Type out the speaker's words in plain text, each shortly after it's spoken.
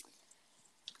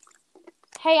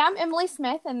Hey, I'm Emily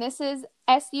Smith, and this is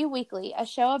SU Weekly, a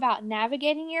show about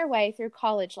navigating your way through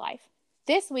college life.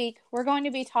 This week, we're going to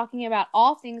be talking about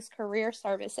all things career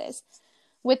services.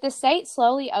 With the state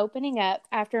slowly opening up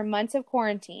after months of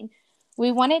quarantine,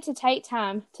 we wanted to take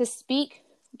time to speak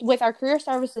with our career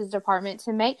services department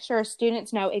to make sure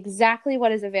students know exactly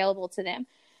what is available to them.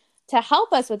 To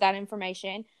help us with that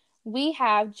information, we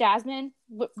have Jasmine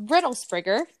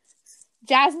Riddlespriger.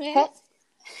 Jasmine.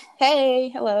 Hey,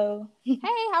 hello. Hey,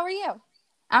 how are you?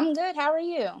 I'm good. How are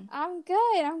you? I'm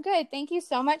good. Thank you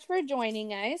so much for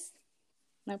joining us.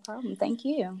 No problem. Thank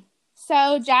you.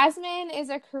 So, Jasmine is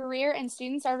a career and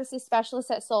student services specialist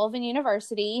at Sullivan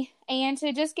University. And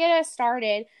to just get us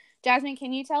started, Jasmine,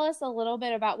 can you tell us a little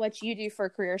bit about what you do for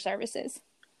career services?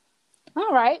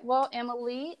 All right. Well,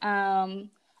 Emily, I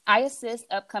assist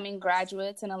upcoming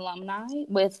graduates and alumni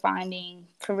with finding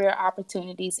career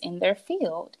opportunities in their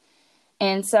field.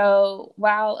 And so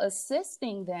while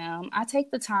assisting them, I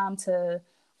take the time to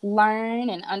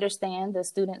learn and understand the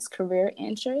student's career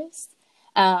interests.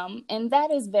 And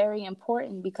that is very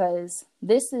important because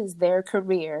this is their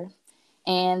career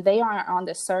and they are on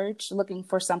the search looking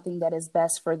for something that is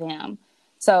best for them.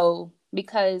 So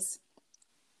because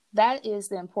that is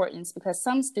the importance, because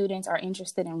some students are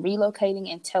interested in relocating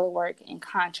and telework and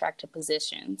contractor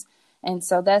positions. And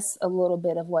so that's a little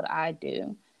bit of what I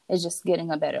do. Is just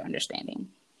getting a better understanding.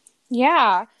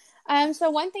 Yeah. So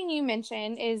one thing you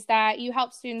mentioned is that you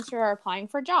help students who are applying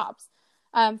for jobs,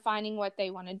 finding what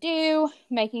they want to do,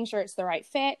 making sure it's the right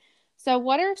fit. So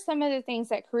what are some of the things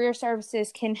that career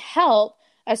services can help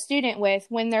a student with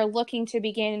when they're looking to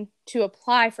begin to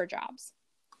apply for jobs?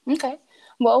 Okay.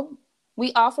 Well,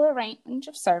 we offer a range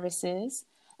of services,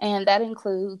 and that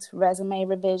includes resume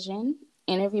revision,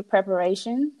 interview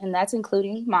preparation, and that's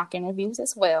including mock interviews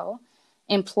as well,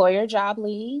 employer job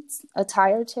leads,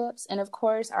 attire tips, and of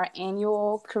course, our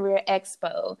annual career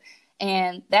expo.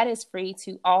 And that is free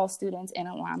to all students and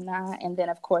alumni, and then,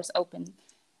 of course, open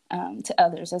to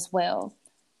others as well.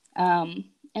 And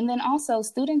then also,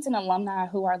 students and alumni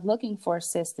who are looking for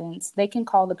assistance, they can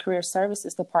call the Career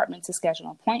Services Department to schedule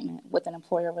an appointment with an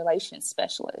employer relations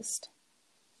specialist.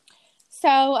 So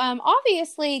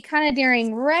obviously, kind of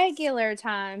during regular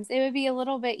times, it would be a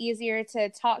little bit easier to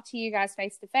talk to you guys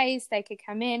face to face. They could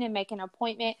come in and make an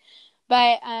appointment.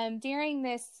 But during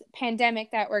this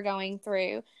pandemic that we're going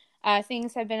through,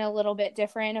 things have been a little bit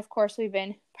different. Of course, we've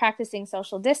been practicing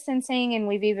social distancing and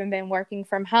we've even been working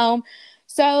from home.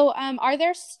 So are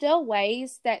there still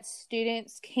ways that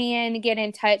students can get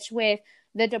in touch with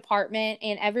the department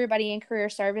and everybody in career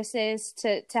services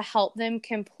to help them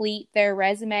complete their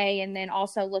resume and then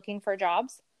also looking for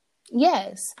jobs?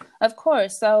 Yes, of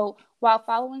course. So while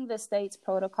following the state's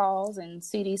protocols and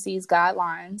CDC's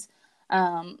guidelines,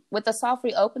 with the soft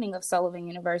reopening of Sullivan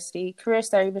University, career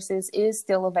services is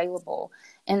still available.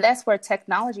 And that's where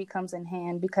technology comes in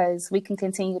hand because we can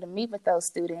continue to meet with those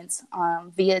students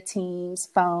via Teams,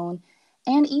 phone,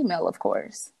 and email, of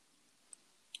course.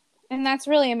 And that's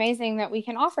really amazing that we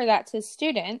can offer that to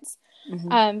students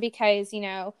because,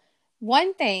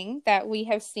 one thing that we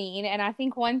have seen, and I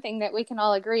think one thing that we can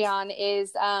all agree on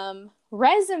is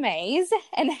resumes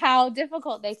and how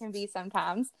difficult they can be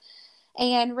sometimes.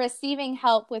 And receiving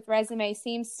help with resumes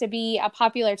seems to be a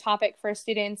popular topic for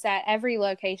students at every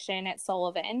location at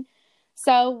Sullivan.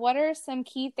 So what are some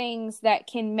key things that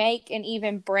can make and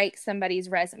even break somebody's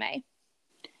resume?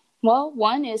 Well,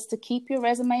 one is to keep your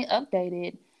resume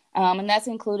updated. And that's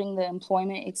including the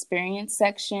employment experience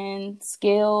section,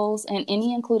 skills, and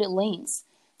any included links,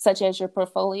 such as your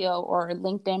portfolio or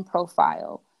LinkedIn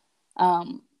profile.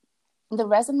 The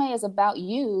resume is about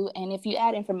you, and if you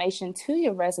add information to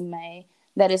your resume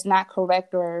that is not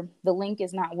correct or the link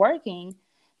is not working,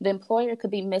 the employer could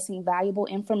be missing valuable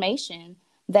information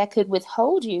that could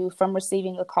withhold you from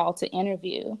receiving a call to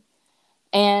interview.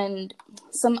 And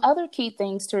some other key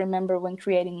things to remember when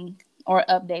creating or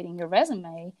updating your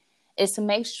resume is to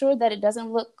make sure that it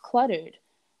doesn't look cluttered.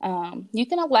 You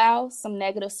can allow some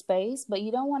negative space, but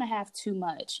you don't want to have too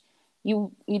much.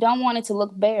 You don't want it to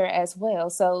look bare as well.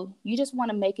 So you just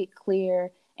want to make it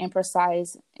clear and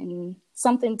precise and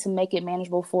something to make it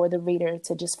manageable for the reader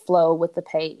to just flow with the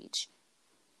page.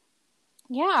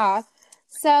 Yeah.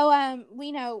 So,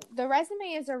 we know the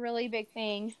resume is a really big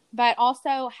thing, but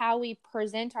also how we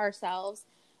present ourselves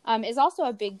is also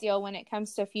a big deal when it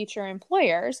comes to future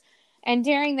employers. And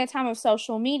during the time of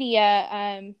social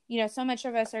media, so much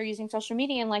of us are using social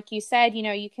media. And like you said,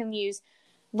 you can use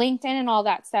LinkedIn and all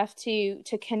that stuff to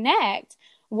connect.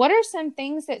 What are some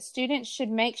things that students should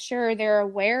make sure they're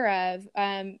aware of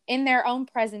in their own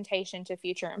presentation to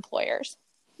future employers?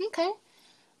 Okay.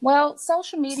 Well,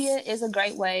 social media is a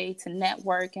great way to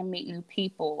network and meet new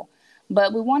people,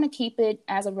 but we want to keep it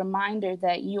as a reminder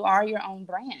that you are your own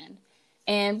brand.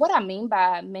 And what I mean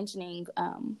by mentioning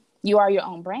you are your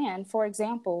own brand, for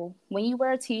example, when you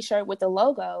wear a t-shirt with a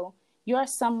logo, you are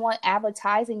somewhat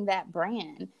advertising that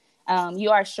brand.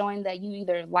 You are showing that you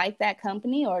either like that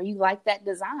company or you like that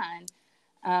design.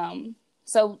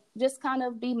 So just kind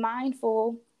of be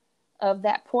mindful of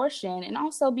that portion and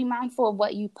also be mindful of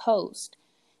what you post.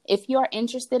 If you are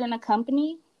interested in a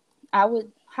company, I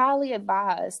would highly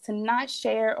advise to not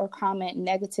share or comment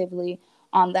negatively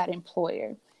on that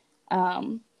employer.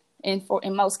 And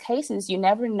in most cases, you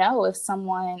never know if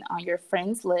someone on your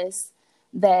friends list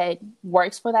that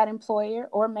works for that employer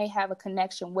or may have a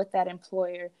connection with that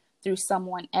employer through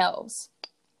someone else.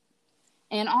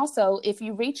 And also, if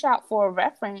you reach out for a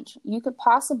reference, you could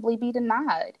possibly be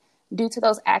denied due to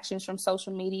those actions from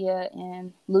social media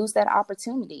and lose that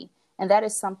opportunity. And that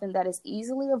is something that is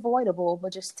easily avoidable,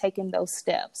 but just taking those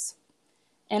steps.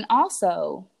 And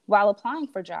also, while applying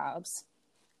for jobs,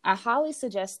 I highly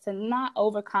suggest to not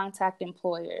over contact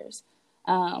employers.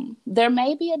 There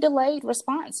may be a delayed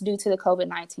response due to the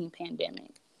COVID-19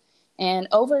 pandemic. And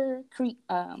over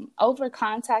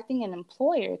contacting an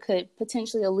employer could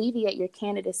potentially alleviate your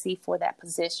candidacy for that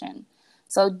position.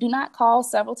 So do not call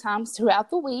several times throughout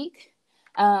the week,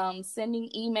 sending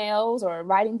emails or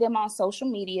writing them on social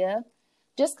media.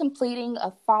 Just completing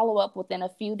a follow-up within a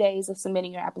few days of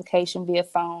submitting your application via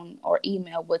phone or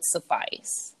email would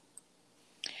suffice.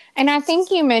 And I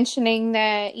think you mentioning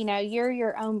that, you're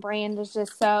your own brand is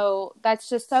that's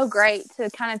just so great to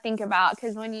kind of think about.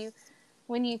 Because when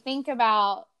you think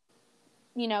about,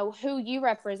 who you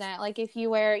represent, like if you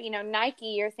wear, Nike,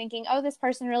 you're thinking, oh, this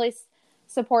person really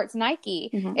supports Nike.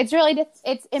 Mm-hmm.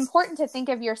 It's important to think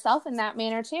of yourself in that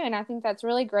manner too. And I think that's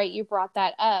really great. You brought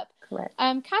that up. Correct.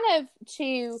 Kind of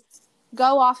to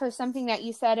go off of something that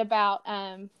you said about,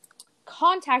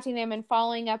 contacting them and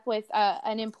following up with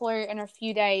an employer in a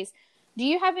few days. Do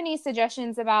you have any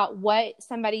suggestions about what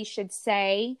somebody should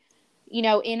say, in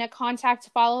a contact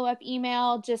follow-up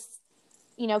email? Just,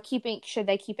 should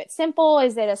they keep it simple?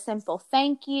 Is it a simple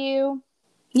thank you?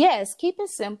 Yes, keep it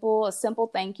simple, a simple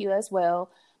thank you as well.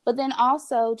 But then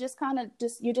also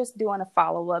you're just doing a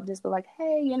follow-up. Just be like,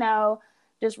 hey,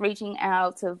 just reaching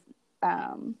out to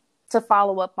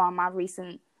follow up on my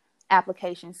recent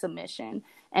application submission.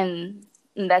 And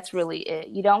that's really it.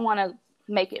 You don't want to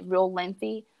make it real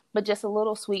lengthy, but just a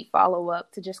little sweet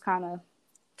follow-up to just kind of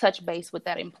touch base with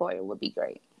that employer would be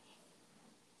great.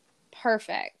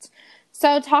 Perfect.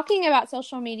 So talking about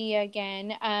social media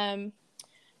again,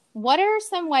 what are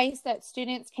some ways that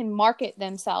students can market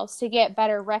themselves to get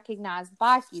better recognized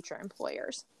by future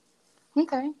employers?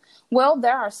 Okay. Well,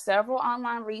 there are several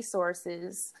online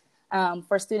resources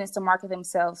for students to market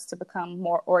themselves to become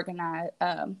more organized,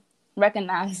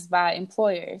 recognized by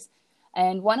employers.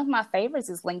 And one of my favorites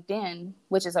is LinkedIn,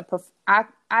 which is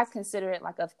I consider it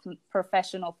like a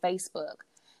professional Facebook,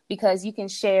 because you can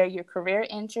share your career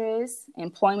interests,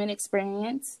 employment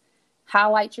experience,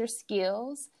 highlight your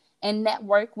skills, and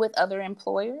network with other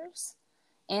employers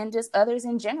and just others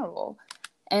in general.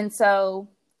 And so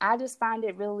I just find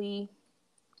it really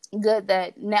good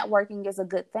that networking is a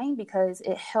good thing because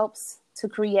it helps to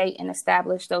create and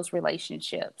establish those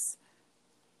relationships.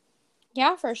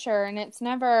 Yeah, for sure. And it's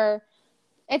never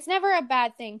a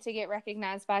bad thing to get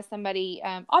recognized by somebody,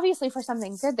 obviously for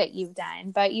something good that you've done,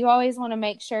 but you always want to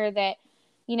make sure that,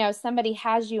 somebody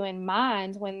has you in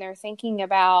mind when they're thinking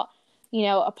about,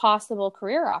 a possible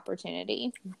career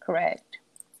opportunity. Correct.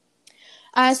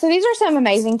 So these are some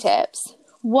amazing tips.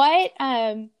 What,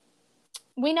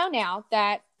 we know now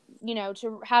that,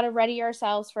 how to ready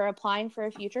ourselves for applying for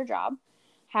a future job,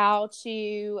 how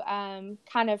to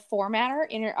kind of format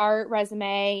our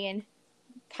resume and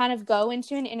kind of go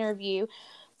into an interview.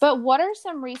 But what are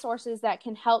some resources that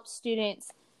can help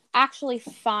students actually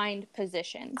find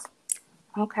positions?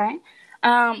 Okay.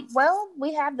 Well,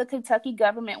 we have the Kentucky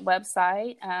government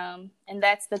website, and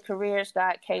that's the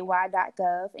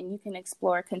careers.ky.gov, and you can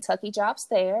explore Kentucky jobs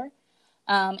there.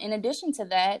 In addition to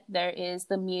that, there is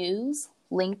the Muse,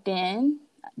 LinkedIn,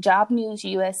 Job News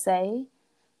USA,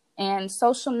 and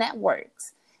social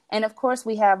networks. And of course,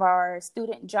 we have our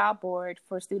student job board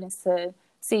for students to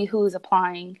see who's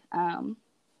applying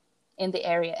in the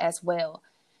area as well.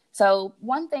 So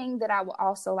one thing that I would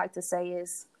also like to say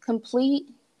is complete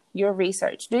your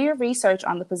research. Do your research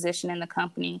on the position in the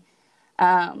company,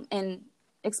 and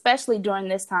especially during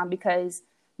this time, because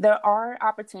there are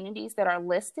opportunities that are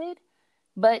listed,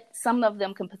 but some of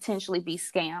them can potentially be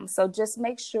scams. So just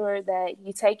make sure that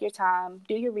you take your time,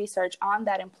 do your research on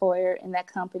that employer and that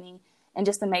company, and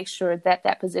just to make sure that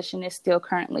that position is still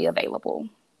currently available.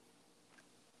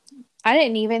 I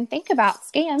didn't even think about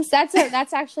scams.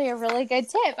 That's actually a really good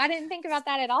tip. I didn't think about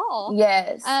that at all.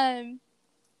 Yes.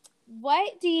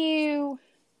 What do you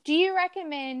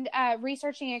recommend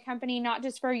researching a company, not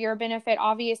just for your benefit,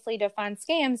 obviously, to find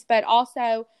scams, but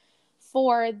also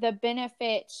for the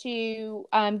benefit to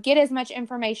get as much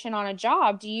information on a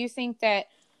job? Do you think that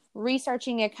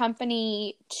researching a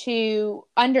company to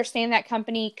understand that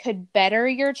company could better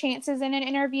your chances in an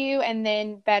interview and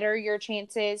then better your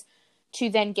chances to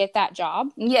then get that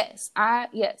job? Yes,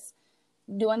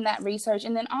 doing that research.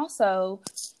 And then also,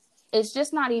 it's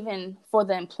just not even for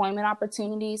the employment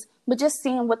opportunities, but just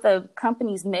seeing what the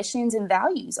company's missions and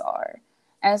values are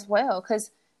as well.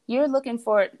 Because you're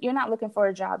not looking for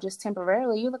a job just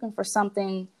temporarily. You're looking for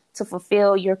something to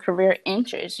fulfill your career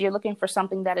interests. You're looking for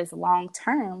something that is long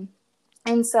term.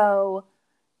 And so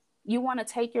you want to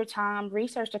take your time,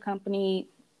 research the company,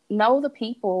 know the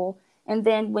people. And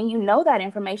then when you know that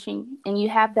information and you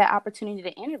have that opportunity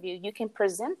to interview, you can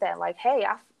present that like, hey,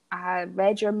 I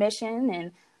read your mission,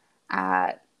 and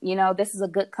this is a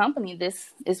good company.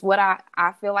 This is what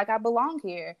I feel like I belong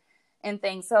here and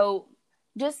things. So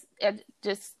just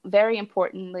very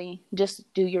importantly,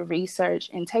 just do your research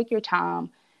and take your time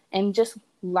and just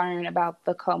learn about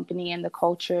the company and the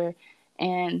culture.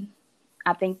 And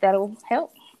I think that'll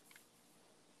help.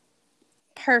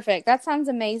 Perfect. That sounds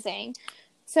amazing.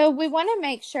 So we want to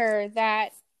make sure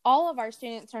that all of our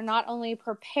students are not only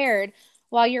prepared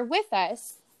while you're with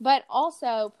us, but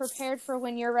also prepared for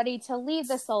when you're ready to leave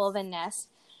the Sullivan nest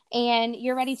and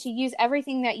you're ready to use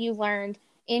everything that you learned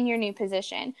in your new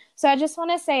position. So I just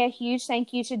want to say a huge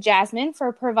thank you to Jasmine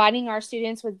for providing our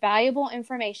students with valuable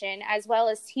information, as well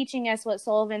as teaching us what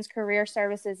Sullivan's Career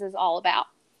Services is all about.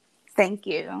 Thank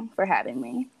you for having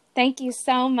me. Thank you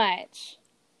so much.